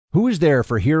Who is there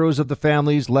for heroes of the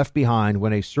families left behind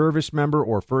when a service member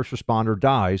or first responder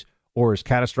dies or is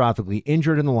catastrophically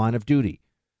injured in the line of duty?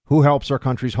 Who helps our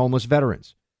country's homeless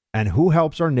veterans? And who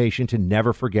helps our nation to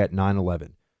never forget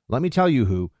 9/11? Let me tell you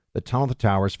who, the Tunnel to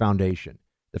Towers Foundation.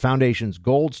 The Foundation's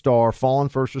Gold Star, Fallen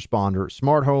First Responder,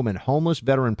 Smart Home, and Homeless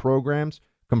Veteran programs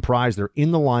comprise their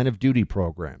In the Line of Duty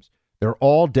programs. They're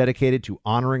all dedicated to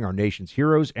honoring our nation's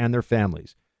heroes and their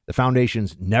families. The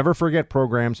Foundation's Never Forget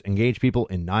programs engage people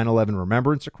in 9/11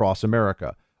 remembrance across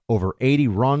America. Over 80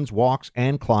 runs, walks,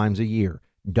 and climbs a year.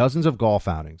 Dozens of golf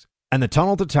outings. And the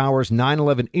Tunnel to Towers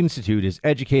 9/11 Institute is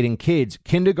educating kids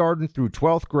kindergarten through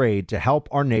 12th grade to help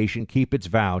our nation keep its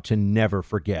vow to never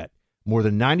forget. More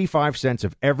than 95 cents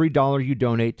of every dollar you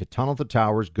donate to Tunnel to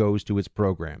Towers goes to its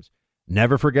programs.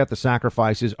 Never forget the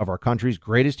sacrifices of our country's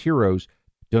greatest heroes.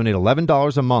 Donate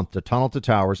 $11 a month to Tunnel to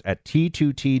Towers at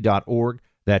T2T.org.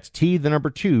 That's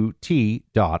T2T.org.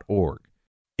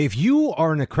 If you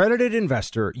are an accredited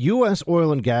investor, U.S.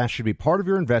 oil and gas should be part of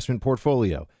your investment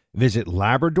portfolio. Visit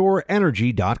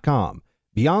LabradorEnergy.com.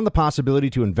 Beyond the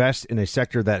possibility to invest in a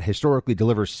sector that historically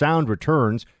delivers sound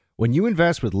returns, when you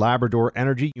invest with Labrador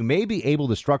Energy, you may be able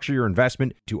to structure your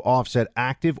investment to offset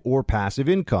active or passive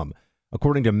income.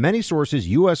 According to many sources,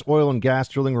 U.S. oil and gas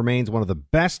drilling remains one of the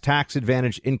best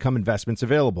tax-advantaged income investments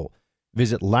available.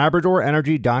 Visit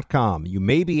LabradorEnergy.com. You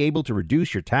may be able to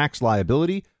reduce your tax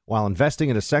liability while investing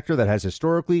in a sector that has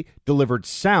historically delivered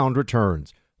sound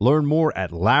returns. Learn more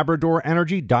at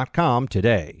LabradorEnergy.com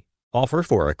today. Offer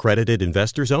for accredited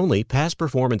investors only. Past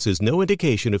performance is no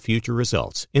indication of future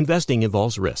results. Investing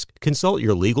involves risk. Consult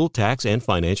your legal, tax, and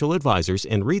financial advisors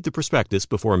and read the prospectus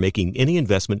before making any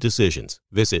investment decisions.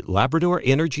 Visit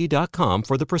LabradorEnergy.com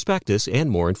for the prospectus and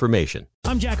more information.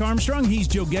 I'm Jack Armstrong. He's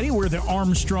Joe Getty. We're the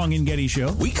Armstrong and Getty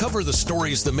Show. We cover the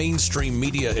stories the mainstream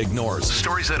media ignores. The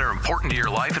stories that are important to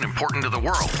your life and important to the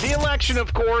world. The election,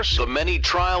 of course. The many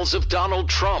trials of Donald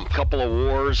Trump. Couple of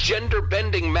wars.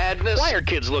 Gender-bending madness. Why are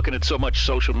kids looking at so much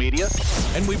social media?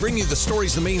 And we bring you the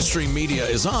stories the mainstream media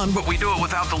is on, but we do it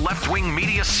without the left-wing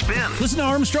media spin. Listen to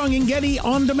Armstrong and Getty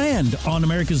on demand on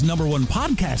America's #1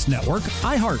 podcast network,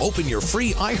 iHeart. Open your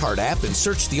free iHeart app and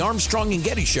search the Armstrong and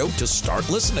Getty Show to start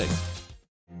listening.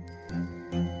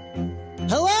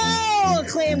 Hello,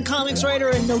 acclaimed comics writer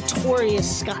and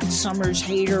notorious Scott Summers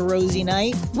hater, Rosie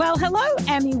Knight. Well, hello,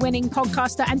 Emmy-winning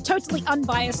podcaster and totally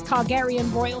unbiased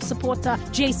Targaryen royal supporter,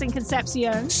 Jason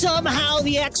Concepcion. Somehow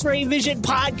the X-Ray Vision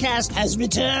podcast has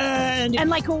returned. And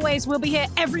like always, we'll be here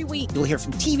every week. You'll hear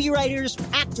from TV writers,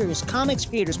 actors, comics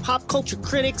creators, pop culture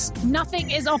critics. Nothing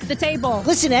is off the table.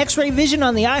 Listen to X-Ray Vision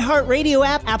on the iHeartRadio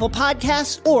app, Apple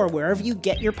Podcasts, or wherever you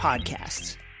get your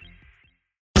podcasts.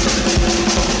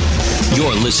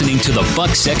 You're listening to the Buck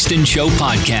Sexton Show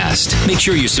podcast. Make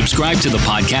sure you subscribe to the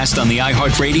podcast on the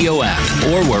iHeartRadio app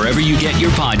or wherever you get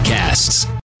your podcasts.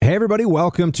 Hey, everybody.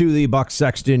 Welcome to the Buck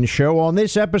Sexton Show. On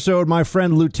this episode, my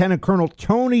friend Lieutenant Colonel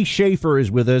Tony Shaffer is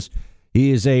with us.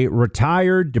 He is a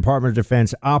retired Department of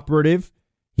Defense operative.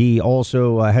 He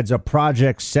also heads up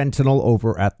Project Sentinel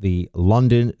over at the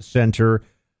London Center.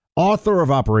 Author of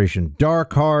Operation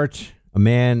Darkheart, a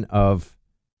man of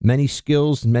many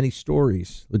skills and many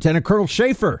stories. Lieutenant Colonel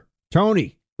Shaffer,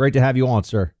 Tony, great to have you on,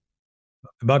 sir.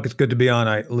 Buck, it's good to be on.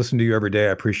 I listen to you every day.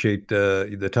 I appreciate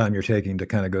the time you're taking to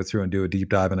kind of go through and do a deep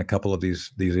dive in a couple of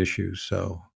these issues.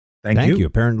 So thank you.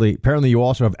 Apparently you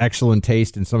also have excellent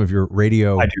taste in some of your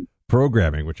radio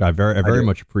programming, which I very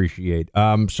much appreciate.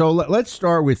 So let's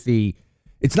start with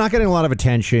it's not getting a lot of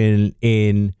attention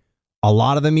in a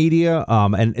lot of the media,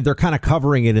 and they're kind of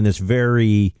covering it in this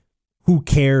very who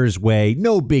cares way,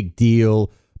 no big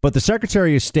deal. But the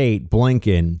Secretary of State,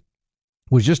 Blinken,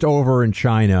 was just over in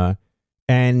China,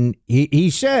 and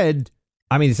he said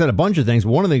a bunch of things.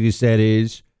 But one of the things he said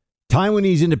is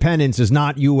Taiwanese independence is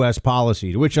not U.S.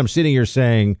 policy, to which I'm sitting here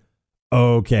saying,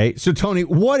 okay. So, Tony,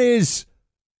 what is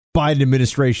Biden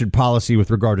administration policy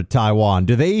with regard to Taiwan?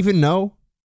 Do they even know?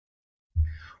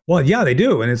 Well, yeah, they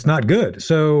do, and it's not good.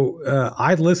 So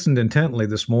I listened intently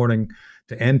this morning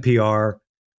to NPR,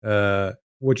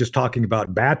 which is talking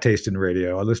about bad taste in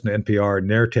radio. I listened to NPR and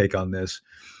their take on this,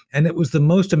 and it was the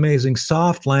most amazing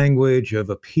soft language of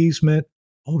appeasement.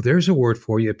 Oh, there's a word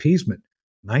for you, appeasement.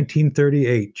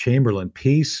 1938, Chamberlain,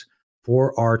 peace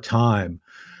for our time.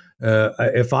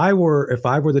 If I were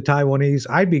the Taiwanese,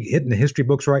 I'd be hitting the history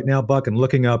books right now, Buck, and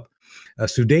looking up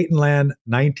Sudetenland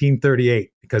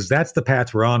 1938, because that's the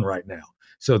path we're on right now.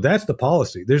 So that's the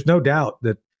policy. There's no doubt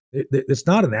that it's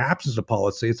not an absence of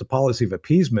policy. It's a policy of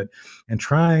appeasement and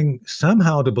trying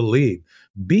somehow to believe,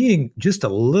 being just a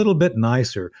little bit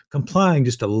nicer, complying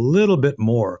just a little bit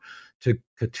more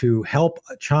to help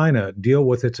China deal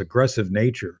with its aggressive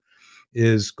nature.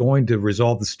 is going to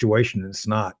resolve the situation, and it's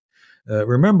not.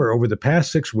 Remember, over the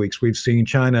past 6 weeks, we've seen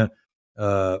China,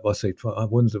 let's say,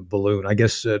 when's the balloon? I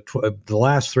guess the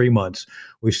last 3 months,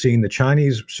 we've seen the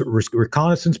Chinese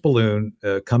reconnaissance balloon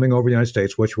coming over the United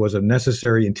States, which was a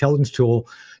necessary intelligence tool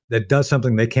that does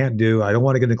something they can't do. I don't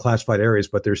want to get into classified areas,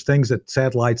 but there's things that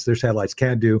their satellites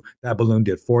can't do. That balloon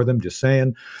did for them, just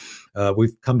saying.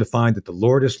 We've come to find that the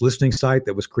Lourdes listening site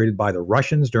that was created by the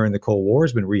Russians during the Cold War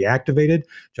has been reactivated.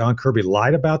 John Kirby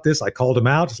lied about this. I called him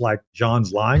out. It's like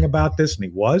John's lying about this, and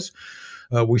he was.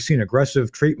 We've seen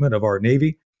aggressive treatment of our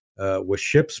Navy, with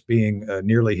ships being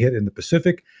nearly hit in the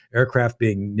Pacific, aircraft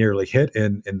being nearly hit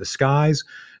in the skies.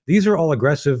 These are all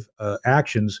aggressive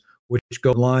actions which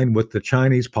go in line with the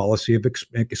Chinese policy of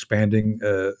expanding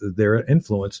their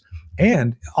influence,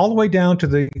 and all the way down to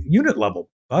the unit level.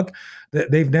 Buck,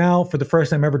 they've now, for the first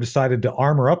time ever, decided to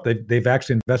armor up. They've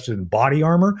actually invested in body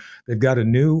armor. They've got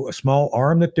a small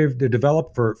arm that they've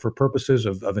developed for purposes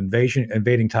of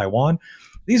invading Taiwan.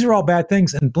 These are all bad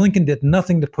things, and Blinken did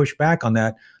nothing to push back on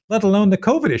that, let alone the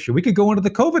COVID issue. We could go into the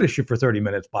COVID issue for 30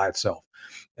 minutes by itself.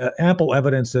 Ample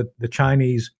evidence that the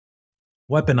Chinese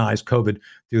weaponized COVID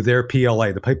through their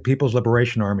PLA, the People's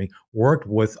Liberation Army, worked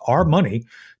with our money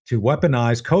to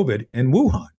weaponize COVID in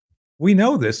Wuhan. We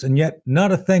know this, and yet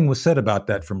not a thing was said about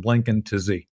that from Blinken to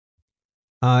Z.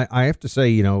 I have to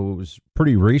say, it was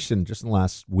pretty recent, just in the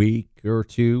last week or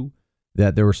two,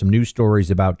 that there were some news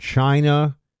stories about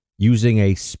China using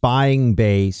a spying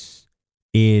base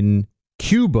in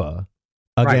Cuba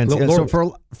against. Right.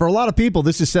 So for a lot of people,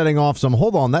 this is setting off some.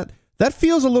 Hold on, that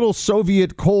feels a little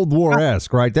Soviet Cold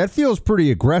War-esque, right? That feels pretty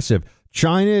aggressive.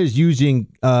 China is using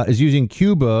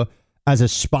Cuba as a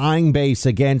spying base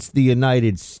against the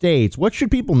United States. What should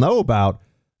people know about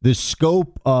the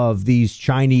scope of these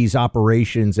Chinese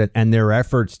operations and their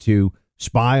efforts to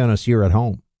spy on us here at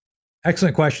home?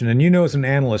 Excellent question. And as an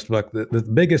analyst, Buck, the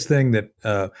biggest thing that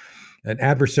an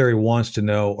adversary wants to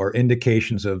know are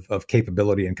indications of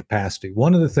capability and capacity.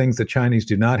 One of the things the Chinese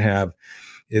do not have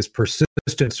is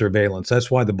persistent surveillance. That's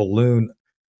why the balloon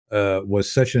was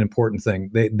such an important thing.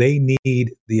 They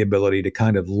need the ability to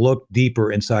kind of look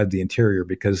deeper inside the interior,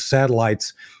 because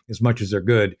satellites, as much as they're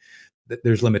good,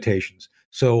 there's limitations.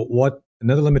 So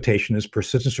another limitation is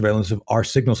persistent surveillance of our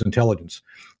signals intelligence.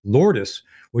 Lourdes,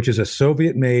 which is a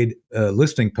Soviet-made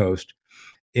listening post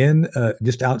in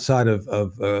just outside of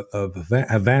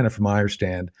Havana, from what I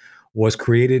understand, was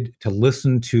created to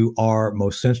listen to our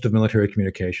most sensitive military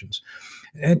communications.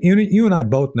 And you and I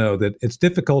both know that it's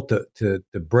difficult to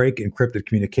break encrypted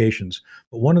communications.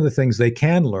 But one of the things they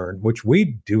can learn, which we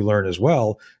do learn as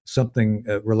well, something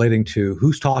relating to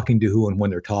who's talking to who and when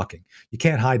they're talking. You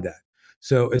can't hide that.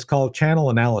 So it's called channel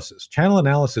analysis. Channel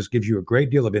analysis gives you a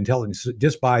great deal of intelligence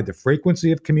just by the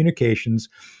frequency of communications,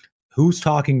 who's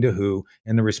talking to who,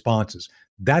 and the responses.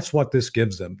 That's what this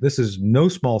gives them. This is no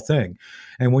small thing.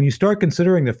 And when you start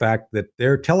considering the fact that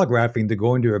they're telegraphing they're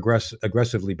going to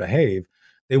aggressively behave,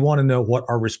 they want to know what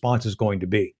our response is going to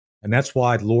be. And that's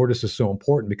why Lourdes is so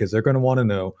important, because they're going to want to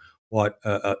know what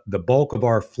the bulk of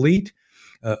our fleet,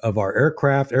 of our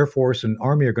aircraft, Air Force, and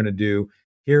Army are going to do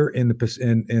here in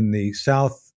the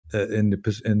South, in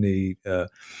the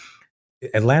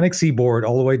Atlantic seaboard,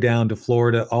 all the way down to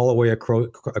Florida, all the way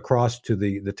across to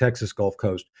the Texas Gulf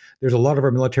Coast. There's a lot of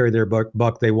our military there,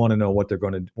 Buck. They want to know what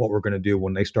we're going to do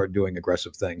when they start doing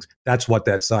aggressive things. That's what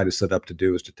that site is set up to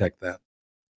do, is detect that.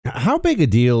 How big a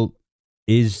deal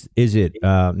is it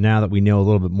now that we know a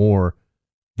little bit more,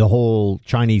 the whole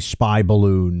Chinese spy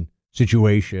balloon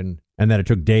situation, and that it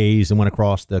took days and went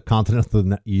across the continent of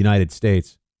the United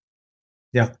States?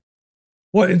 Yeah.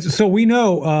 Well, so we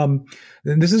know,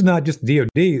 and this is not just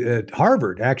DOD.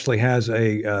 Harvard actually has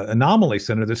a anomaly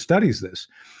center that studies this.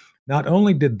 Not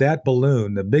only did that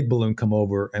balloon, the big balloon, come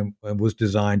over and was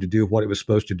designed to do what it was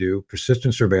supposed to do,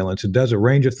 persistent surveillance. It does a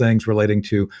range of things relating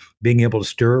to being able to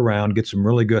stir around, get some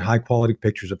really good high-quality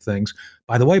pictures of things.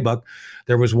 By the way, Buck,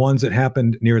 there was ones that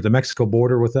happened near the Mexico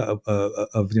border with of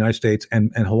the United States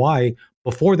and Hawaii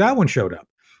before that one showed up.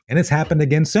 And it's happened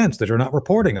again since that they're not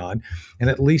reporting on. And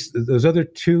at least those other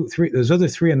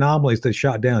three anomalies they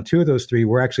shot down, two of those three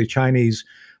were actually Chinese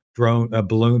drone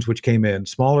balloons, which came in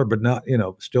smaller, but not,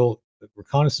 still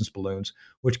reconnaissance balloons,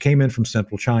 which came in from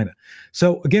central China.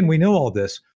 So again, we know all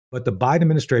this, but the Biden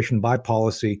administration, by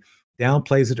policy,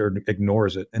 downplays it or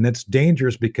ignores it. And it's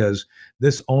dangerous, because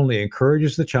this only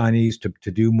encourages the Chinese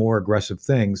to do more aggressive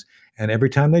things. And every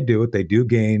time they do it, they do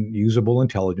gain usable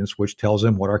intelligence, which tells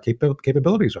them what our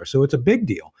capabilities are. So it's a big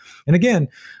deal. And again,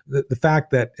 the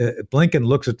fact that Blinken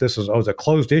looks at this as a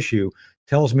closed issue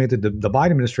tells me that the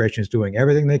Biden administration is doing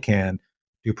everything they can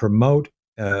to promote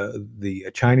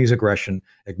the Chinese aggression,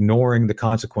 ignoring the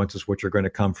consequences which are going to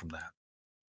come from that.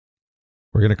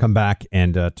 We're going to come back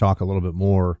and talk a little bit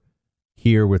more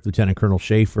here with Lieutenant Colonel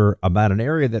Shaffer about an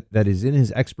area that is in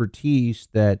his expertise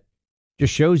that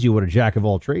just shows you what a jack of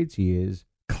all trades he is.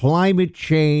 Climate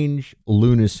change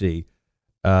lunacy.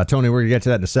 Tony, we're going to get to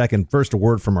that in a second. First, a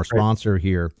word from our sponsor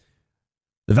here.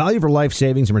 The value of our life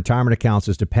savings and retirement accounts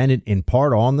is dependent in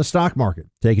part on the stock market.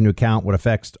 Take into account what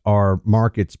affects our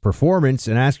market's performance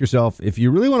and ask yourself if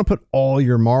you really want to put all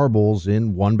your marbles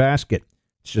in one basket.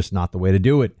 It's just not the way to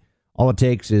do it. All it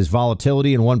takes is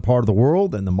volatility in one part of the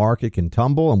world and the market can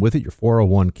tumble, and with it, your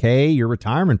 401k, your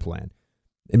retirement plan.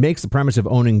 It makes the premise of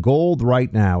owning gold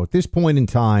right now, at this point in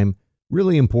time,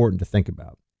 really important to think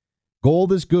about.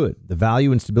 Gold is good. The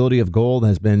value and stability of gold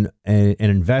has been an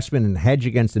investment and hedge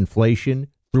against inflation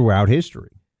throughout history.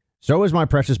 So is my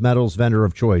precious metals vendor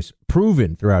of choice,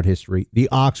 proven throughout history, the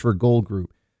Oxford Gold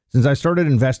Group. Since I started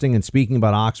investing and speaking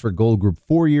about Oxford Gold Group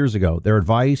 4 years ago, their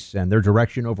advice and their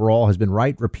direction overall has been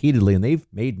right repeatedly, and they've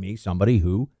made me somebody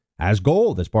who has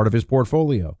gold as part of his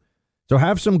portfolio. So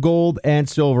have some gold and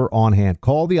silver on hand.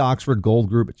 Call the Oxford Gold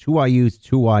Group. It's who I use. It's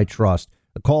who I trust.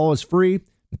 The call is free.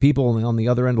 The people on the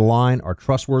other end of the line are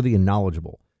trustworthy and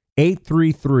knowledgeable.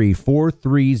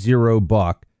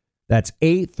 833-430-BUCK. That's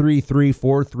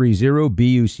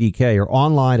 833-430-BUCK, or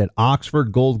online at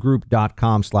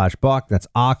oxfordgoldgroup.com/buck. That's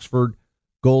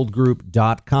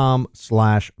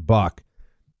oxfordgoldgroup.com/buck.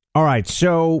 All right.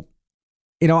 So,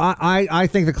 I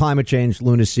think the climate change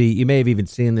lunacy, you may have even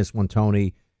seen this one,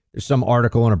 Tony. There's some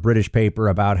article in a British paper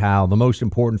about how the most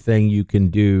important thing you can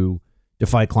do to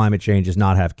fight climate change is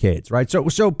not have kids, right?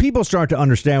 So people start to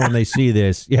understand when they see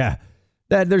this,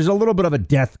 that there's a little bit of a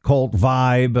death cult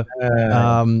vibe,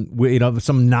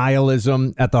 some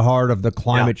nihilism at the heart of the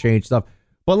climate change stuff.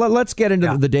 But let's get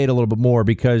into the data a little bit more,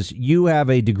 because you have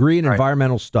a degree in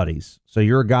environmental studies. So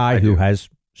you're a guy who has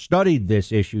studied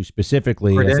this issue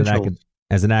specifically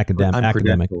as an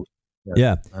academic.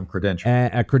 Yes, I'm credentialed.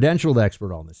 A credentialed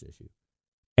expert on this issue.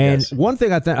 And one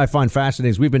thing I find fascinating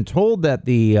is we've been told that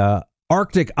the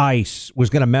Arctic ice was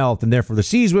going to melt and therefore the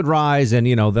seas would rise and,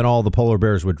 then all the polar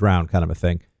bears would drown, kind of a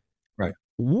thing. Right.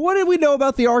 What do we know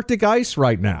about the Arctic ice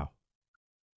right now?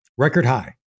 Record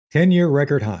high, 10-year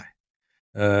record high.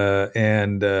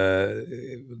 And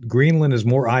Greenland is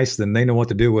more ice than they know what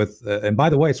to do with. And by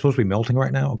the way, it's supposed to be melting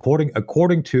right now,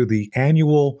 according to the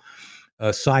annual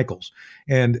cycles.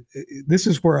 And this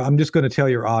is where I'm just going to tell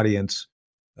your audience,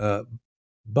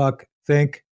 Buck,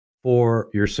 think for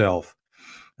yourself.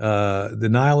 The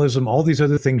nihilism, all these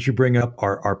other things you bring up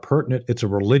are pertinent. It's a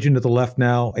religion to the left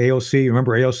now. AOC,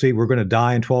 remember AOC? We're going to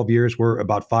die in 12 years. We're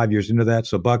about 5 years into that.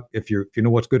 So, Buck, if you know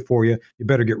what's good for you, you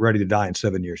better get ready to die in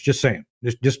 7 years. Just saying.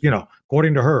 Just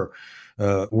according to her,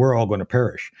 we're all going to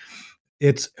perish.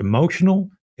 It's emotional,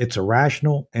 it's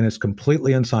irrational, and it's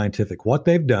completely unscientific. What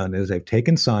they've done is they've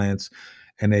taken science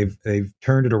and they've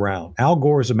turned it around. Al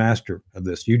Gore is a master of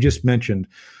this. You just mentioned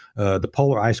the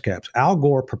polar ice caps. Al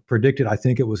Gore predicted, I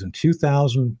think it was in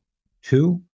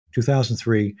 2002,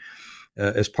 2003,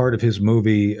 as part of his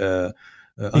movie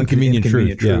Inconvenient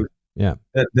Truth. Yeah.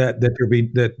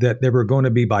 That there were going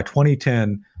to be, by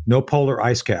 2010, no polar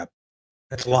ice cap.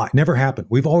 That's a lie. Never happened.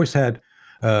 We've always had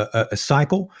a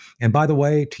cycle. And by the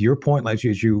way, to your point, as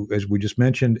we just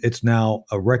mentioned, it's now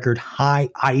a record high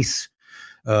ice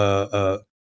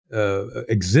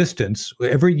existence.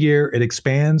 Every year it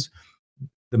expands.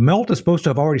 The melt is supposed to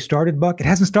have already started, Buck. It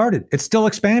hasn't started. It's still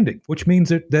expanding, which means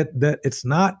that it's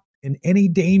not in any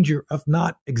danger of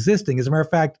not existing. As a matter of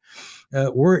fact,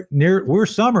 we're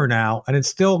summer now, and it's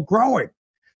still growing.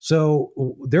 So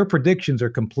their predictions are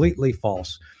completely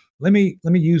false. Let me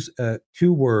use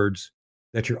two words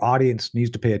that your audience needs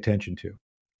to pay attention to.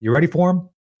 You ready for them?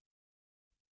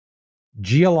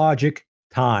 Geologic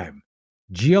time.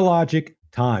 Geologic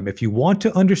time. If you want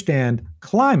to understand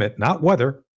climate, not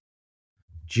weather,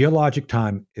 geologic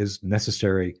time is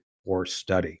necessary for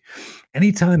study.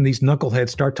 Anytime these knuckleheads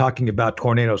start talking about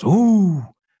tornadoes, tornadoes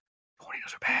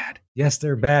are bad. Yes,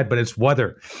 they're bad, but it's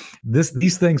weather.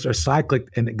 These things are cyclic,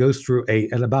 and it goes through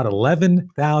an about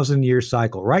 11,000 year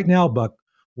cycle. Right now, Buck,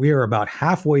 we are about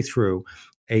halfway through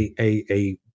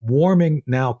a warming,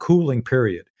 now cooling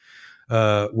period.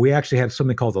 We actually had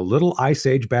something called the Little Ice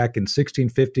Age back in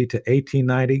 1650 to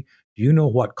 1890. Do you know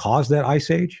what caused that ice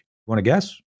age? You want to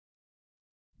guess?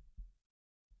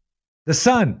 The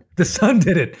sun. The sun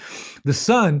did it. The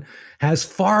sun has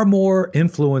far more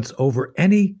influence over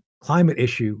any climate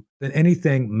issue than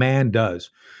anything man does.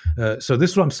 So this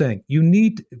is what I'm saying.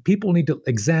 People need to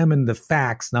examine the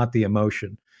facts, not the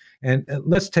emotion. And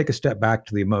let's take a step back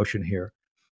to the emotion here.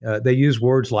 They use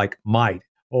words like might.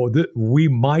 we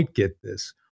might get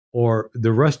this, or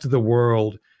the rest of the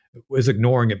world is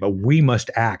ignoring it, but we must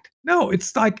act. No,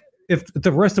 it's like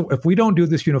if we don't do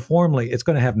this uniformly, it's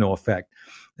going to have no effect.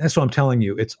 That's what I'm telling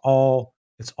you. It's all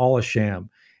a sham.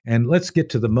 And let's get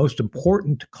to the most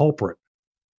important culprit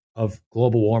of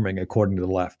global warming, according to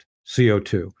the left: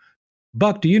 CO2.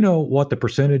 Buck, do you know what the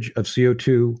percentage of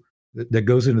CO2 that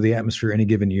goes into the atmosphere any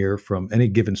given year from any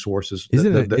given sources?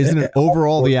 Isn't it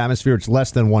overall the atmosphere? It's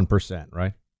less than 1%,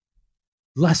 right?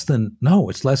 It's less than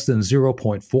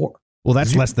 0.4. Well,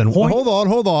 that's less than one.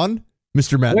 Hold on,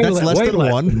 Mr. Matt. That's less than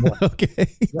one. Okay.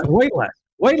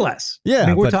 Way less. Yeah. I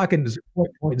mean, we're talking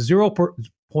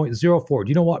 0.04. Do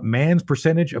you know what man's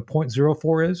percentage of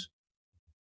 0.04 is?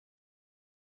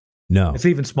 No. It's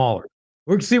even smaller.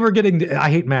 We're getting, I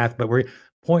hate math, but we're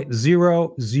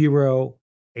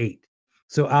 0.008.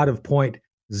 So out of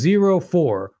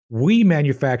 0.04, we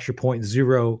manufacture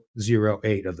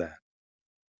 0.008 of that.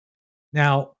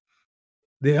 Now,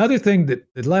 the other thing that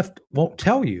the left won't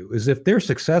tell you is if they're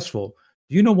successful,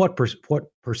 do you know what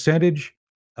percentage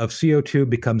of CO2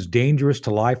 becomes dangerous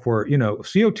to life? Where,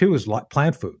 CO2 is like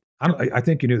plant food. I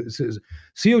think you knew this.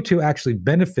 CO2 actually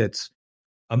benefits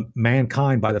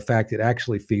mankind by the fact it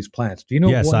actually feeds plants. Do you know?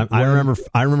 Yes, I remember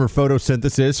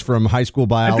photosynthesis from high school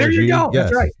biology. There you go. Yes.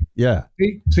 That's right. Yeah.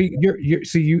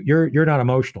 You're not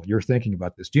emotional. You're thinking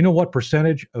about this. Do you know what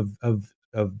percentage of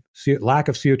lack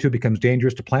of CO2 becomes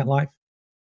dangerous to plant life?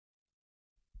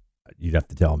 You'd have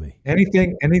to tell me.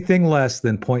 Anything less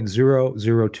than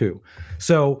 0.002.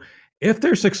 So if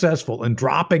they're successful,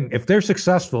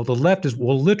 the left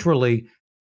will literally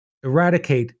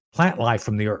eradicate plant life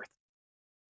from the earth.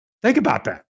 Think about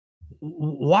that.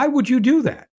 Why would you do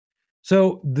that?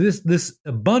 So this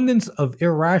abundance of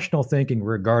irrational thinking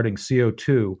regarding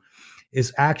CO2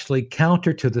 is actually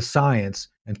counter to the science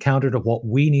and counter to what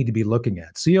we need to be looking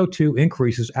at. CO2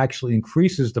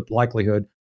 increases the likelihood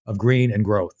of green and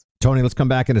growth. Tony, let's come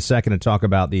back in a second and talk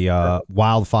about the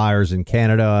wildfires in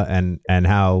Canada and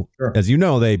how, as you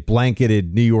know, they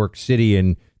blanketed New York City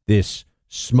in this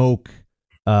smoke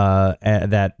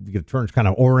that turns kind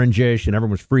of orangish, and everyone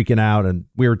was freaking out, and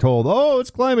we were told, it's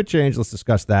climate change. Let's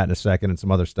discuss that in a second and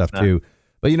some other stuff too.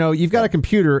 But you've got a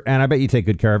computer, and I bet you take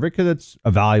good care of it because it's a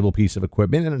valuable piece of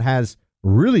equipment, and it has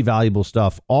really valuable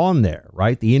stuff on there,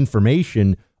 right? The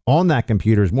information on that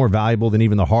computer is more valuable than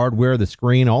even the hardware, the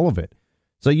screen, all of it.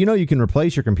 So you can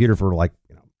replace your computer for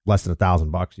less than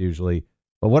 $1,000 usually.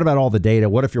 But what about all the data?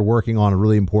 What if you're working on a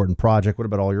really important project? What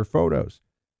about all your photos?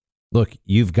 Look,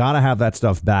 you've got to have that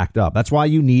stuff backed up. That's why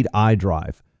you need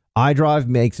iDrive. iDrive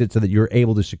makes it so that you're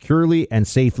able to securely and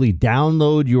safely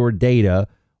download your data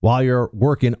while you're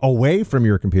working away from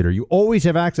your computer. You always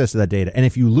have access to that data. And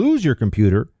if you lose your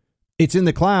computer, it's in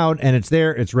the cloud and it's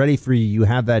there. It's ready for you. You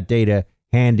have that data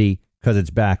handy because it's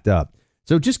backed up.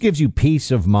 So it just gives you peace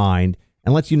of mind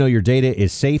and lets you know your data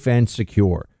is safe and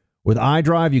secure. With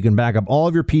iDrive, you can back up all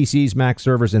of your PCs, Mac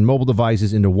servers, and mobile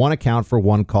devices into one account for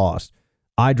one cost.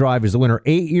 iDrive is the winner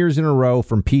 8 years in a row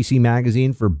from PC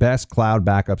Magazine for best cloud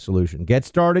backup solution. Get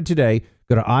started today.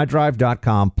 Go to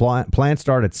iDrive.com. Plan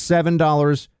start at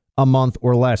 $7 a month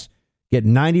or less. Get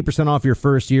 90% off your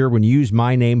first year when you use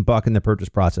my name, Buck, in the purchase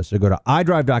process. So go to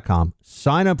iDrive.com.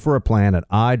 Sign up for a plan at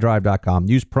iDrive.com.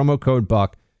 Use promo code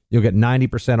Buck. You'll get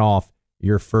 90% off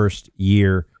your first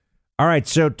year. All right,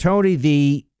 so Tony,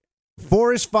 the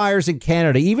forest fires in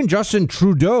Canada, even Justin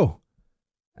Trudeau,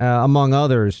 among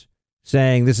others,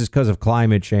 saying this is because of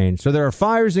climate change. So there are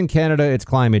fires in Canada. It's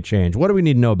climate change. What do we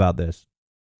need to know about this?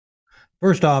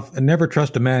 First off, never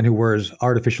trust a man who wears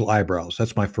artificial eyebrows.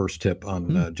 That's my first tip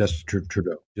on Justin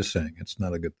Trudeau. Just saying, it's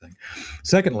not a good thing.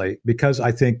 Secondly, because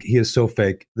I think he is so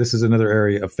fake, this is another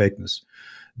area of fakeness.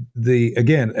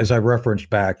 Again, as I referenced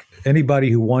back, anybody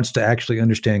who wants to actually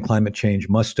understand climate change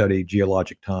must study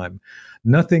geologic time.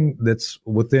 Nothing that's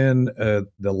within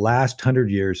the last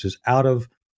 100 years is out of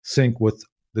sync with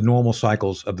the normal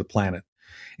cycles of the planet.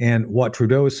 And what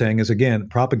Trudeau is saying is, again,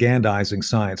 propagandizing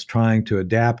science, trying to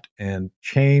adapt and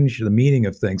change the meaning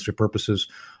of things for purposes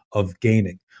of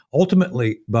gaining.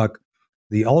 Ultimately, Buck,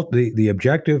 the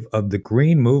objective of the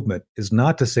green movement is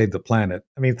not to save the planet.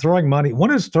 I mean, throwing money,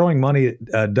 when has throwing money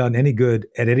done any good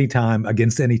at any time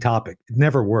against any topic? It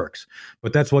never works.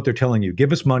 But that's what they're telling you.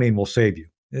 Give us money and we'll save you.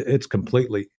 It's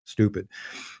completely stupid.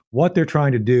 What they're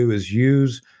trying to do is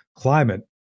use climate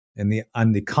and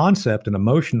the concept and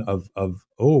emotion of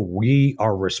we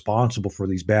are responsible for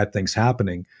these bad things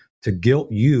happening to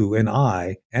guilt you and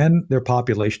I and their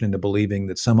population into believing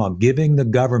that somehow giving the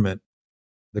government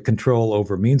the control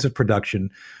over means of production,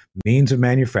 means of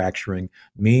manufacturing,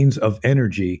 means of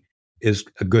energy is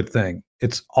a good thing.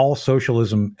 It's all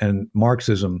socialism and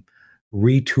Marxism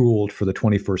retooled for the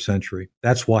 21st century.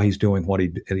 That's why he's doing what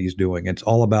he's doing. It's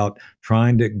all about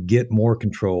trying to get more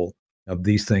control of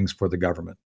these things for the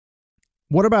government.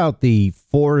 What about the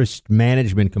forest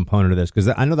management component of this? Because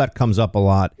I know that comes up a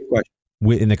lot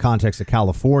in the context of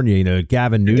California.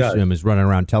 Gavin Newsom is running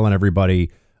around telling everybody,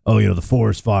 the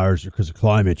forest fires are because of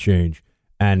climate change.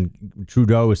 And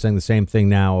Trudeau is saying the same thing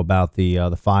now about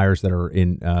the fires that are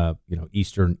in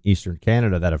eastern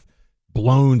Canada that have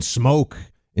blown smoke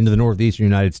into the northeastern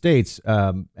United States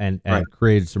and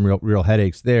created some real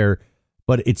headaches there.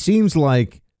 But it seems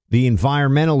like the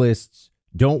environmentalists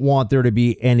don't want there to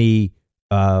be any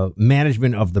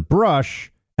management of the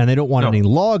brush, and they don't want any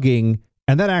logging,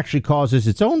 and that actually causes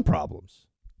its own problems.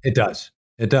 It does.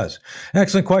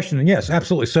 Excellent question. And yes,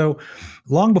 absolutely. So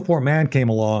long before man came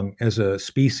along as a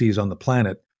species on the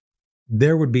planet,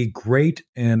 there would be great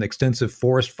and extensive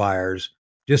forest fires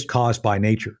just caused by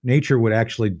nature. Nature would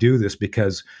actually do this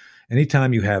because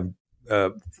anytime you have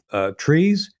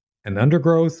trees and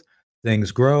undergrowth,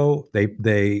 things grow,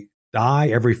 they die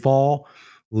every fall.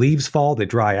 Leaves fall, they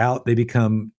dry out, they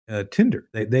become tinder.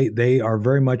 They are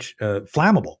very much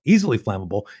flammable, easily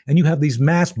flammable, and you have these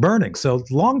mass burnings. So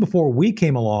long before we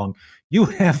came along, you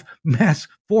have mass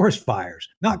forest fires,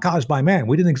 not caused by man.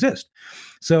 We didn't exist.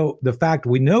 So the fact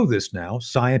we know this now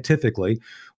scientifically,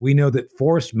 we know that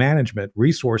forest management,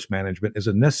 resource management is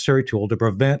a necessary tool to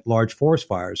prevent large forest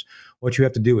fires. What you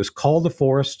have to do is cull the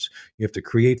forests. You have to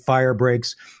create fire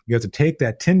breaks. You have to take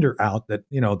that tinder out,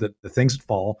 the things that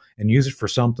fall, and use it for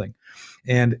something.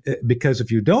 And because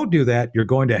if you don't do that, you're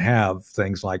going to have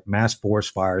things like mass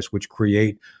forest fires, which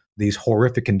create these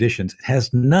horrific conditions. It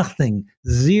has nothing,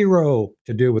 zero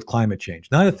to do with climate change,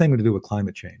 not a thing to do with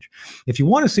climate change. If you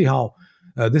want to see how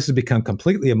this has become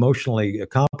completely emotionally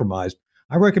compromised,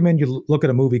 I recommend you look at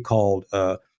a movie called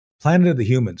Planet of the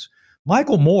Humans.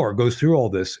 Michael Moore goes through all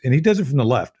this, and he does it from the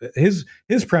left. His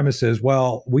premise is,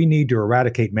 well, we need to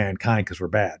eradicate mankind because we're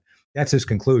bad. That's his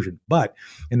conclusion. But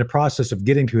in the process of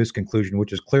getting to his conclusion,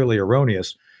 which is clearly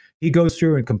erroneous, he goes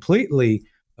through and completely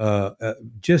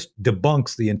just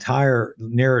debunks the entire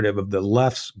narrative of the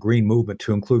left's green movement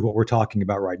to include what we're talking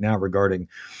about right now regarding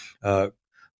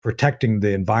protecting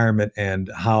the environment and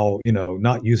how,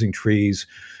 not using trees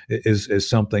is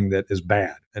something that is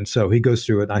bad. And so he goes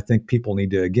through it. And I think people need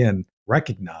to, again,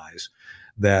 recognize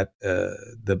that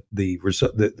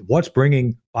what's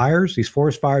bringing fires, these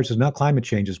forest fires, is not climate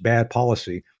change, it's bad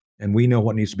policy. And we know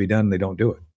what needs to be done, and they don't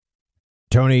do it.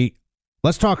 Tony,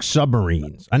 let's talk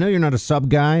submarines. I know you're not a sub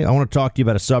guy. I want to talk to you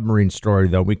about a submarine story,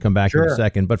 though. We come back in a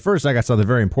second. But first, I got something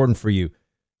very important for you.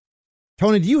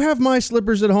 Tony, do you have my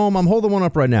slippers at home? I'm holding one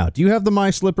up right now. Do you have the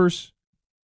my slippers?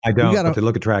 I don't, but they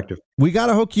look attractive. We got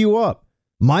to hook you up.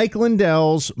 Mike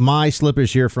Lindell's my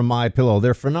slippers here from My Pillow.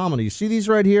 They're phenomenal. You see these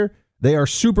right here? They are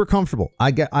super comfortable.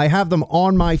 I have them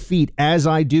on my feet as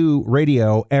I do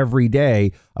radio every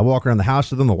day. I walk around the house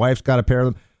with them. The wife's got a pair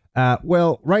of them.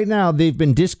 Well, right now they've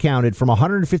been discounted from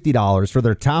 $150 for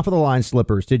their top of the line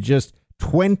slippers to just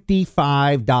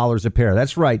 $25 a pair.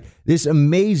 That's right. This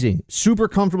amazing, super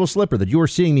comfortable slipper that you are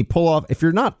seeing me pull off. If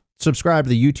you're not subscribed to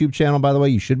the YouTube channel, by the way,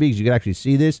 you should be, because you can actually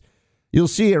see this. You'll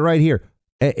see it right here.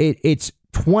 It's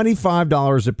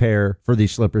 $25 a pair for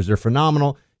these slippers. They're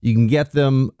phenomenal. You can get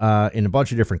them in a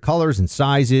bunch of different colors and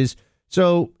sizes.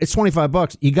 So it's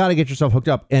 $25. You got to get yourself hooked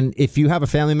up. And if you have a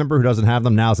family member who doesn't have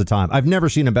them, now's the time. I've never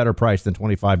seen a better price than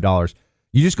 $25.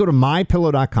 You just go to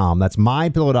mypillow.com. That's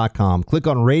mypillow.com. Click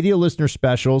on radio listener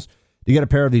specials. You get a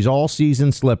pair of these all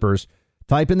season slippers.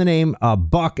 Type in the name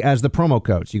Buck as the promo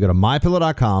code. So you go to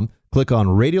mypillow.com, click on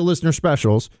radio listener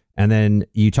specials, and then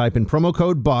you type in promo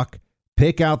code Buck.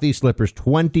 Pick out these slippers,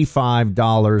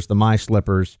 $25, the My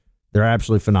Slippers. They're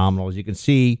absolutely phenomenal. As you can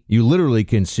see, you literally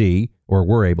can see, or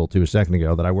were able to a second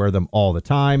ago, that I wear them all the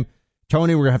time.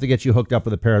 Tony, we're going to have to get you hooked up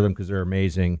with a pair of them because they're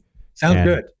amazing. Sounds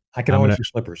good. I can always use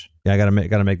slippers. Yeah, I got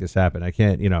to make this happen. I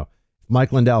can't, if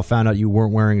Mike Lindell found out you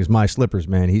weren't wearing his My Slippers,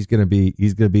 man, he's going to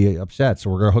be upset. So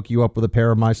we're going to hook you up with a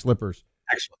pair of My Slippers.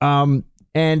 Excellent.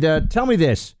 And tell me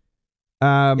this.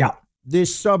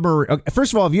 This submarine. Okay,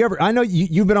 first of all, have you ever? I know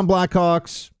you've been on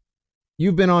Blackhawks.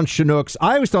 You've been on Chinooks.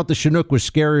 I always thought the Chinook was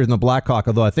scarier than the Blackhawk,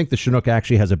 although I think the Chinook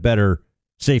actually has a better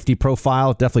safety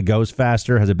profile. It definitely goes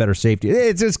faster, has a better safety.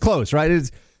 It's close, right?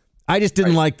 I just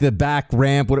didn't like the back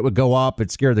ramp when it would go up.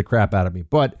 It scared the crap out of me.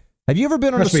 But have you ever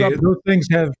been on a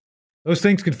submarine? Those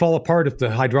things can fall apart if the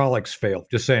hydraulics fail.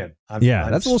 Just saying. That's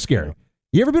a little scary.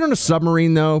 You ever been on a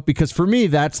submarine, though? Because for me,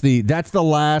 that's the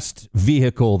last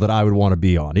vehicle that I would want to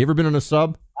be on. You ever been on a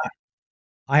sub?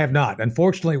 I have not.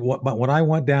 Unfortunately, but when I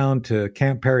went down to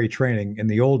Camp Perry training in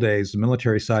the old days, the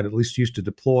military side at least used to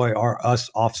deploy us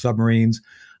off submarines.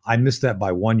 I missed that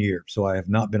by 1 year, so I have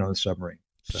not been on a submarine.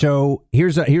 So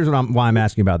here's why I'm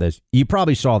asking about this. You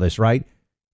probably saw this, right?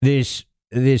 This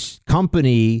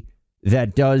company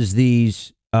that does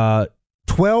these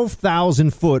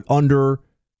 12,000 foot under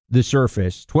the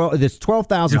surface,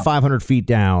 12,500 feet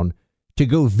down, to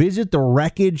go visit the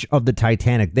wreckage of the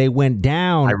Titanic. They went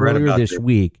down earlier this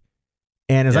week.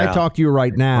 And as I talk to you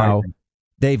right now,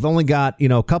 they've only got,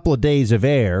 a couple of days of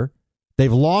air.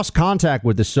 They've lost contact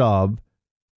with the sub.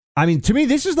 I mean, to me,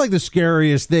 this is like the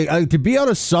scariest thing. To be on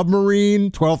a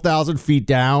submarine 12,000 feet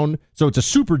down, so it's a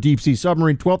super deep sea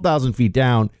submarine, 12,000 feet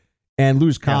down, and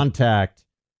lose contact.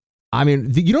 I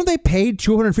mean, they paid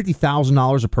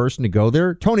 $250,000 a person to go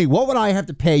there? Tony, what would I have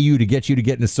to pay you to get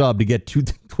in a sub to get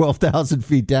 12,000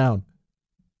 feet down?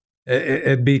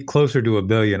 It'd be closer to $1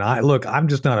 billion. I'm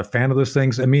just not a fan of those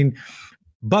things. I mean,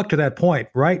 Buck, to that point,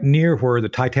 right near where the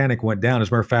Titanic went down, as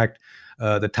a matter of fact,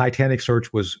 the Titanic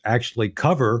search was actually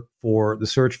cover for the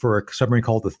search for a submarine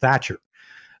called the Thrasher.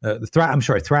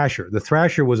 The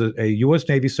Thrasher was a U.S.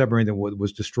 Navy submarine that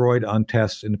was destroyed on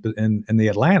tests in the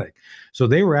Atlantic. So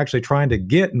they were actually trying to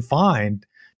get and find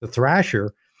the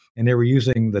Thrasher, and they were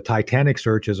using the Titanic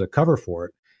search as a cover for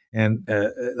it. And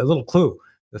a little clue: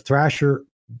 the Thrasher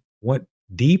went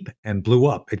deep and blew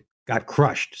up. It got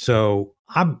crushed. So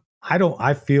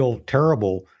I feel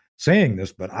terrible saying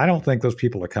this, but I don't think those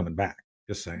people are coming back.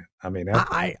 Just saying. I mean,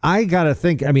 I gotta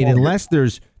think. I mean, unless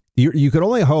there's. You could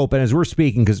only hope, and as we're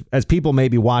speaking, because as people may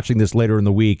be watching this later in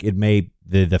the week, it may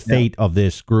the fate of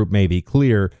this group may be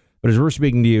clear. But as we're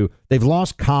speaking to you, they've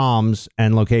lost comms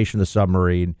and location of the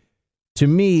submarine. To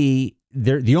me,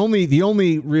 the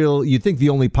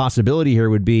only possibility here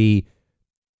would be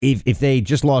if they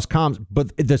just lost comms.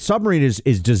 But the submarine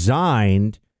is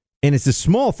designed, and it's a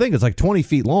small thing. It's like 20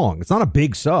 feet long. It's not a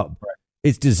big sub. Right.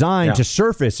 It's designed to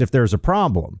surface if there's a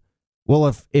problem. Well,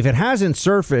 if it hasn't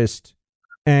surfaced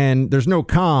and there's no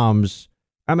comms,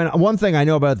 I mean, one thing I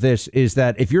know about this is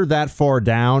that if you're that far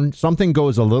down, something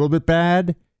goes a little bit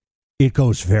bad, it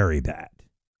goes very bad.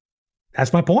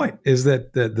 That's my point, is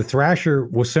that the Thrasher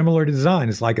was similar to design.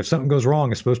 It's like if something goes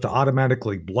wrong, it's supposed to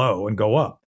automatically blow and go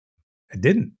up. It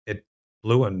didn't. It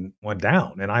blew and went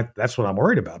down. And that's what I'm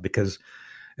worried about, because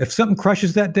if something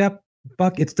crushes that depth,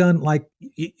 Buck, it's done like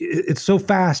it's so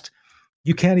fast,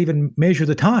 you can't even measure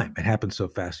the time. It happens so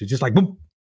fast. It's just like, boom,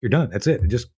 you're done. That's it. It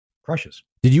just crushes.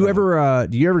 Did you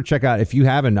ever check out, if you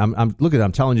haven't,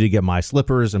 I'm telling you to get my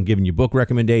slippers. I'm giving you book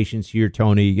recommendations here,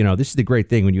 Tony. This is the great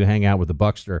thing when you hang out with the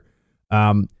Buckster.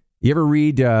 You ever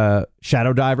read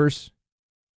Shadow Divers?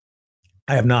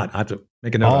 I have not. I have to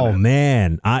make a note. Oh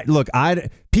man.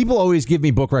 People always give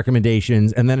me book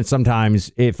recommendations, and then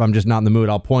sometimes if I'm just not in the mood,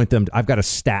 I'll point them. I got a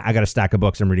stack of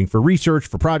books I'm reading for research,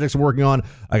 for projects I'm working on.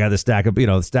 I got the stack of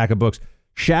books.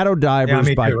 Shadow Divers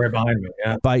me too, right behind me.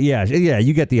 Yeah.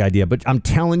 You get the idea. But I'm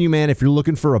telling you, man, if you're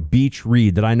looking for a beach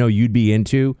read that I know you'd be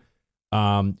into,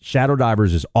 Shadow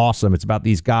Divers is awesome. It's about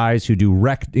these guys who do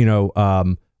wreck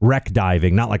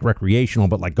diving, not like recreational,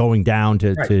 but like going down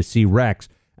to see wrecks.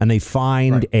 And they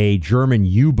find a German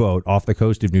U-boat off the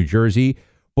coast of New Jersey.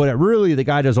 But the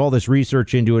guy does all this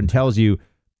research into it and tells you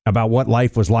about what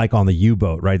life was like on the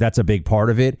U-boat, right? That's a big part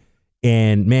of it.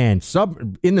 And man,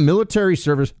 in the military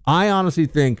service, I honestly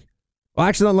think, well,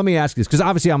 actually, let me ask this, because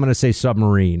obviously I'm going to say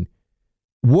submarine.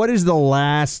 What is the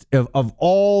last of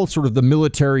all sort of the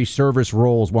military service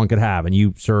roles one could have? And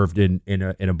you served in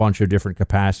a bunch of different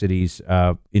capacities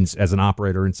as an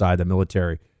operator inside the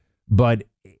military. But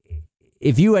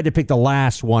if you had to pick the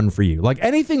last one for you, like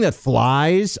anything that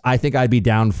flies, I think I'd be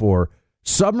down for.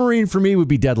 Submarine for me would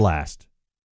be dead last.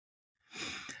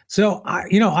 So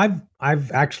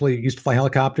I've actually used to fly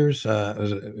helicopters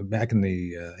back in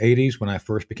the 80s when I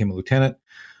first became a lieutenant.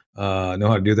 Know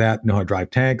how to do that. Know how to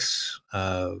drive tanks.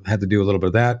 Had to do a little bit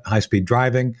of that. High speed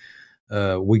driving.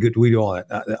 We do all that.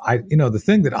 The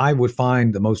thing that I would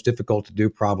find the most difficult to do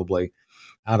probably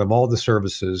out of all the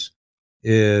services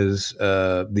is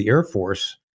the Air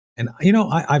Force. And,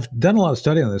 I've done a lot of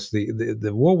study on this.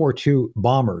 The World War II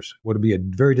bombers would be a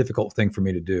very difficult thing for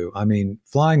me to do. I mean,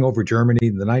 flying over Germany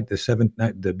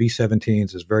the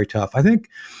B-17s is very tough. I think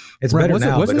it's better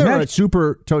now. Wasn't there a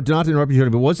super, not to interrupt you,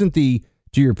 Tony, but wasn't to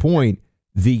your point,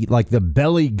 the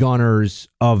belly gunners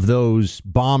of those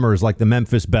bombers, like the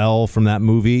Memphis Belle from that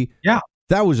movie? Yeah.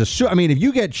 That was if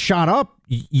you get shot up,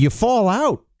 you fall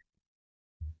out.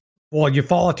 Well, you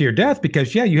fall out to your death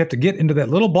because, you have to get into that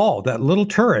little ball, that little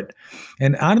turret.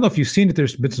 And I don't know if you've seen it.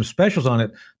 There's been some specials on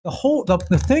it. The whole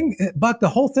thing,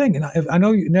 and I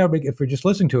know you never, if you're just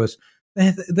listening to us,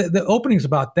 The opening's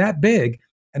about that big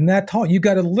and that tall. You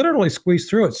got to literally squeeze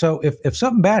through it. So if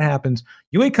something bad happens,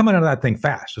 you ain't coming out of that thing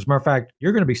fast. As a matter of fact,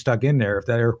 you're going to be stuck in there if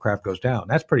that aircraft goes down.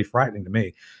 That's pretty frightening to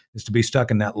me, is to be stuck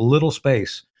in that little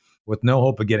space with no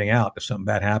hope of getting out if something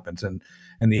bad happens. And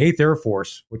the 8th Air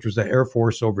Force, which was the Air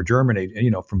Force over Germany,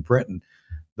 from Britain,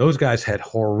 those guys had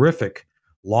horrific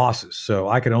losses. So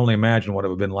I could only imagine what it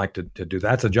would have been like to do.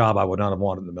 That's a job I would not have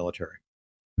wanted in the military.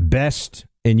 Best,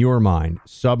 in your mind,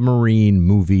 submarine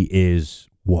movie is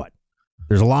what?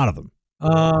 There's a lot of them.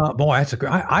 Boy, that's a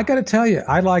great. I got to tell you,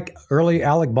 I like early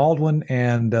Alec Baldwin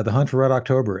and The Hunt for Red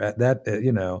October. At that,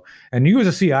 and you as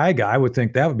a CIA guy, I would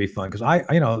think that would be fun because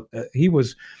he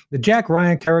was the Jack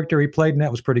Ryan character he played in that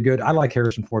was pretty good. I like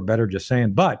Harrison Ford better, just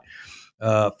saying. But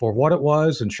for what it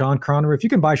was, and Sean Connery, if you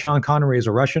can buy Sean Connery as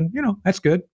a Russian, that's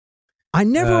good. I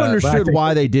never understood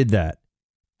why they did that.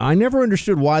 I never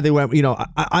understood why they went.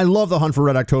 I love The Hunt for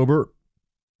Red October.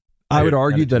 I would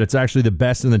argue that it's actually the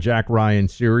best in the Jack Ryan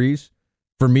series.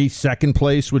 For me, second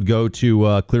place would go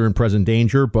to Clear and Present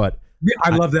Danger, but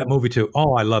I love that movie too.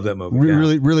 Oh, I love that movie.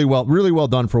 Really well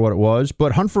done for what it was.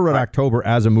 But Hunt for Red October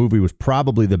as a movie was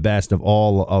probably the best of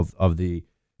all of the.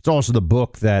 It's also the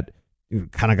book that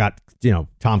kind of got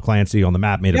Tom Clancy on the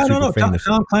map, made him super famous.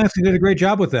 Tom Clancy did a great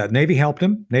job with that. Navy helped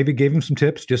him. Navy gave him some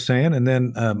tips. Just saying. And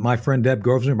then my friend Deb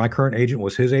Grosvenor, my current agent,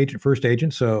 was his first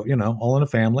agent. So all in a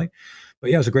family. But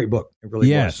yeah, it was a great book. It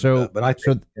really was. So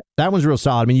that one's real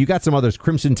solid. I mean, you got some others.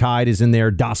 Crimson Tide is in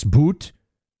there. Das Boot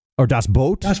or Das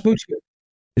Boot. Das Boot's good.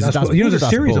 There's a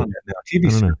series on that now.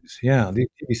 TV series. Yeah, the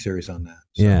TV series on that.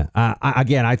 So. Yeah.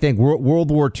 I think World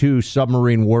War II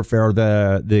submarine warfare,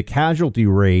 the casualty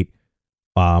rate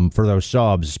for those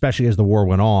subs, especially as the war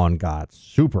went on, got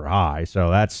super high.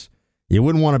 So you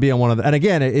wouldn't want to be on one of the, and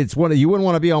again, you wouldn't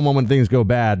want to be on one when things go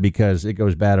bad because it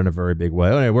goes bad in a very big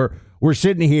way. Anyway, we're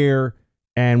sitting here.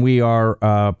 And we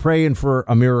are praying for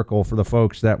a miracle for the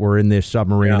folks that were in this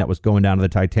submarine that was going down to the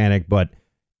Titanic. But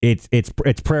it's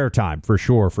prayer time for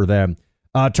sure for them.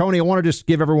 Tony, I want to just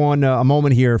give everyone a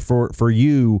moment here for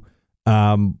you.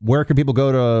 Where can people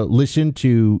go to listen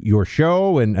to your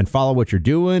show and follow what you're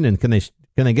doing? And can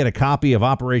they get a copy of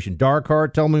Operation Dark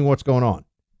Heart? Tell me what's going on.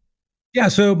 Yeah,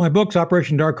 so my books,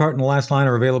 Operation Dark Heart and The Last Line,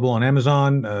 are available on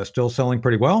Amazon. Still selling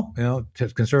pretty well,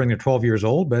 considering they're 12 years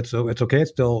old. But it's okay.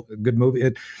 It's still a good movie.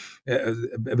 It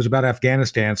was about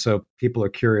Afghanistan, so people are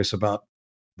curious about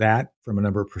that from a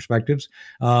number of perspectives.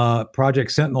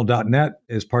 ProjectSentinel.net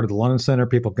is part of the London Center.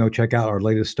 People can go check out our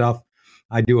latest stuff.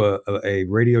 I do a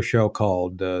radio show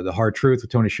called The Hard Truth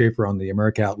with Tony Shaffer on the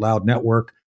America Out Loud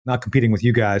network. Not competing with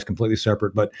you guys, completely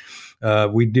separate, but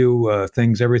we do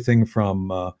everything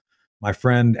from my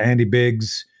friend Andy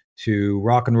Biggs to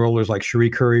rock and rollers like Cherie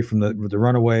Curry from the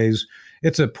Runaways.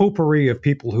 It's a potpourri of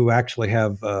people who actually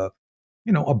have, a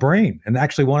brain and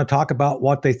actually want to talk about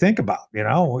what they think about.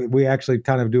 We actually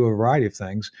kind of do a variety of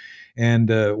things, and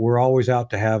we're always out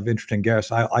to have interesting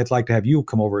guests. I'd like to have you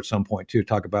come over at some point too,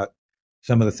 talk about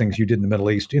some of the things you did in the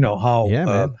Middle East. How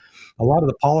a lot of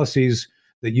the policies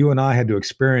that you and I had to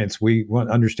experience, we want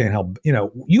to understand how,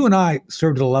 you and I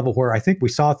served at a level where I think we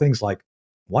saw things like,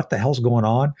 what the hell's going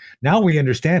on? Now we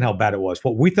understand how bad it was.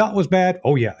 What we thought was bad,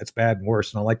 oh yeah, it's bad and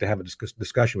worse. And I'd like to have a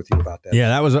discussion with you about that. Yeah,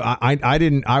 that was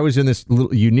I was in this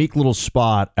unique little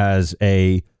spot as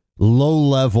a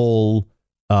low-level,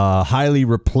 highly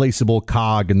replaceable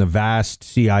cog in the vast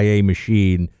CIA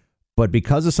machine. But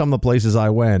because of some of the places I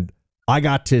went, I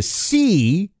got to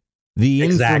see the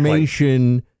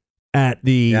information at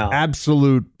the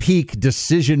absolute peak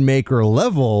decision maker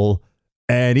level.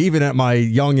 And even at my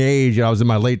young age, I was in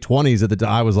my late 20s at the time,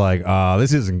 I was like,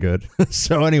 this isn't good.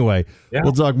 So anyway,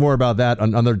 we'll talk more about that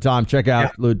another time. Check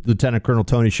out Lieutenant Colonel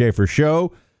Tony Shaffer's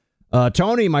show.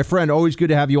 Tony, my friend, always good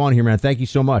to have you on here, man. Thank you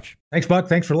so much. Thanks, Buck.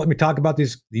 Thanks for letting me talk about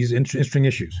these interesting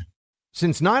issues.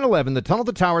 Since 9/11, the Tunnel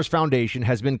to Towers Foundation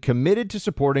has been committed to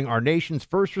supporting our nation's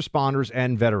first responders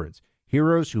and veterans,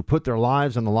 heroes who put their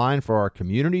lives on the line for our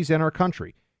communities and our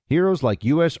country. Heroes like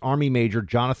U.S. Army Major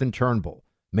Jonathan Turnbull.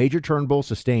 Major Turnbull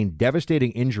sustained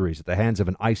devastating injuries at the hands of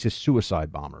an ISIS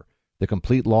suicide bomber. The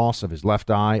complete loss of his left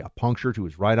eye, a puncture to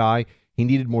his right eye. He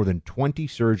needed more than 20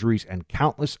 surgeries and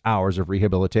countless hours of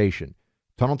rehabilitation.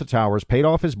 Tunnel to Towers paid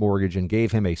off his mortgage and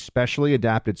gave him a specially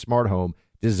adapted smart home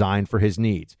designed for his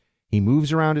needs. He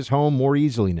moves around his home more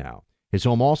easily now. His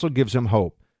home also gives him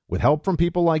hope. With help from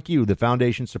people like you, the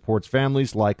foundation supports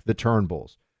families like the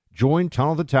Turnbulls. Join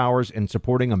Tunnel to Towers in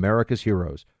supporting America's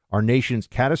heroes, our nation's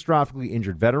catastrophically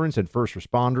injured veterans and first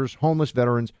responders, homeless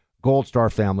veterans, Gold Star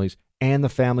families, and the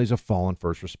families of fallen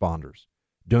first responders.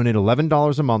 Donate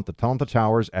 $11 a month to Tunnel to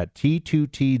Towers at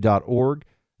T2T.org.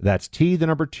 That's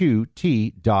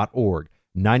T2T.org.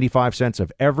 95 cents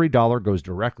of every dollar goes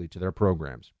directly to their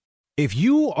programs. If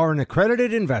you are an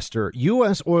accredited investor,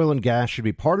 U.S. oil and gas should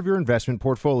be part of your investment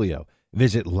portfolio.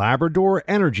 Visit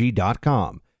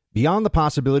LabradorEnergy.com. Beyond the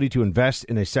possibility to invest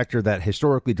in a sector that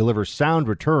historically delivers sound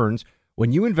returns,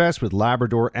 when you invest with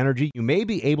Labrador Energy, you may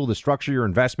be able to structure your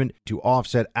investment to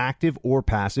offset active or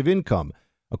passive income.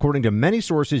 According to many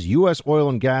sources, U.S. oil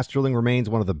and gas drilling remains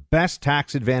one of the best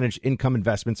tax-advantaged income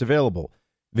investments available.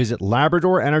 Visit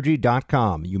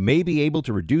LabradorEnergy.com. You may be able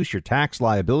to reduce your tax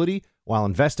liability while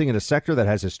investing in a sector that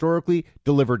has historically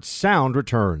delivered sound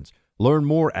returns. Learn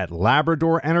more at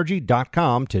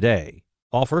LabradorEnergy.com today.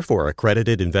 Offer for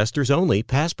accredited investors only.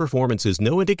 Past performance is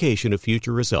no indication of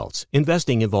future results.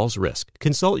 Investing involves risk.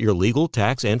 Consult your legal,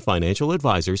 tax, and financial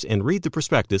advisors and read the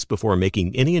prospectus before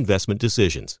making any investment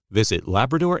decisions. Visit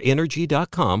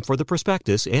LabradorEnergy.com for the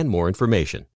prospectus and more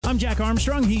information. I'm Jack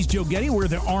Armstrong. He's Joe Getty. We're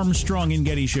the Armstrong and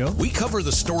Getty Show. We cover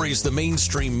the stories the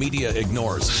mainstream media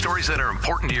ignores. Stories that are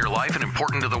important to your life and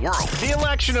important to the world. The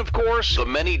election, of course. The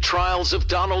many trials of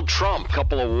Donald Trump.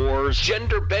 Couple of wars.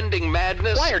 Gender-bending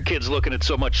madness. Why are kids looking at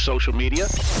so much social media?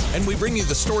 And we bring you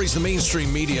the stories the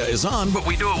mainstream media is on, but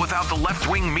we do it without the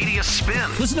left-wing media spin.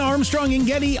 Listen to Armstrong and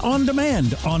Getty on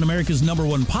demand on America's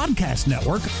 #1 podcast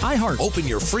network, iHeart. Open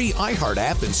your free iHeart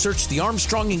app and search The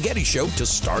Armstrong and Getty Show to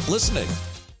start listening.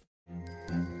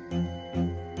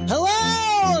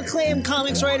 Hello, acclaimed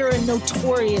comics writer and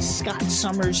notorious Scott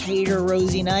Summers hater,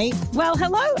 Rosie Knight. Well,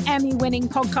 hello, Emmy-winning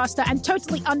podcaster and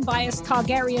totally unbiased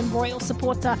Targaryen royal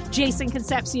supporter, Jason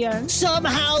Concepcion.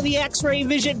 Somehow the X-Ray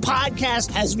Vision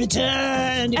podcast has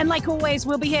returned. And like always,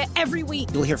 we'll be here every week.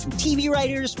 You'll hear from TV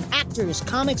writers, actors,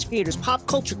 comics creators, pop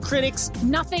culture critics.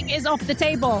 Nothing is off the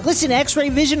table. Listen to X-Ray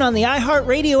Vision on the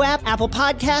iHeartRadio app, Apple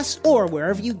Podcasts, or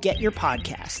wherever you get your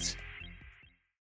podcasts.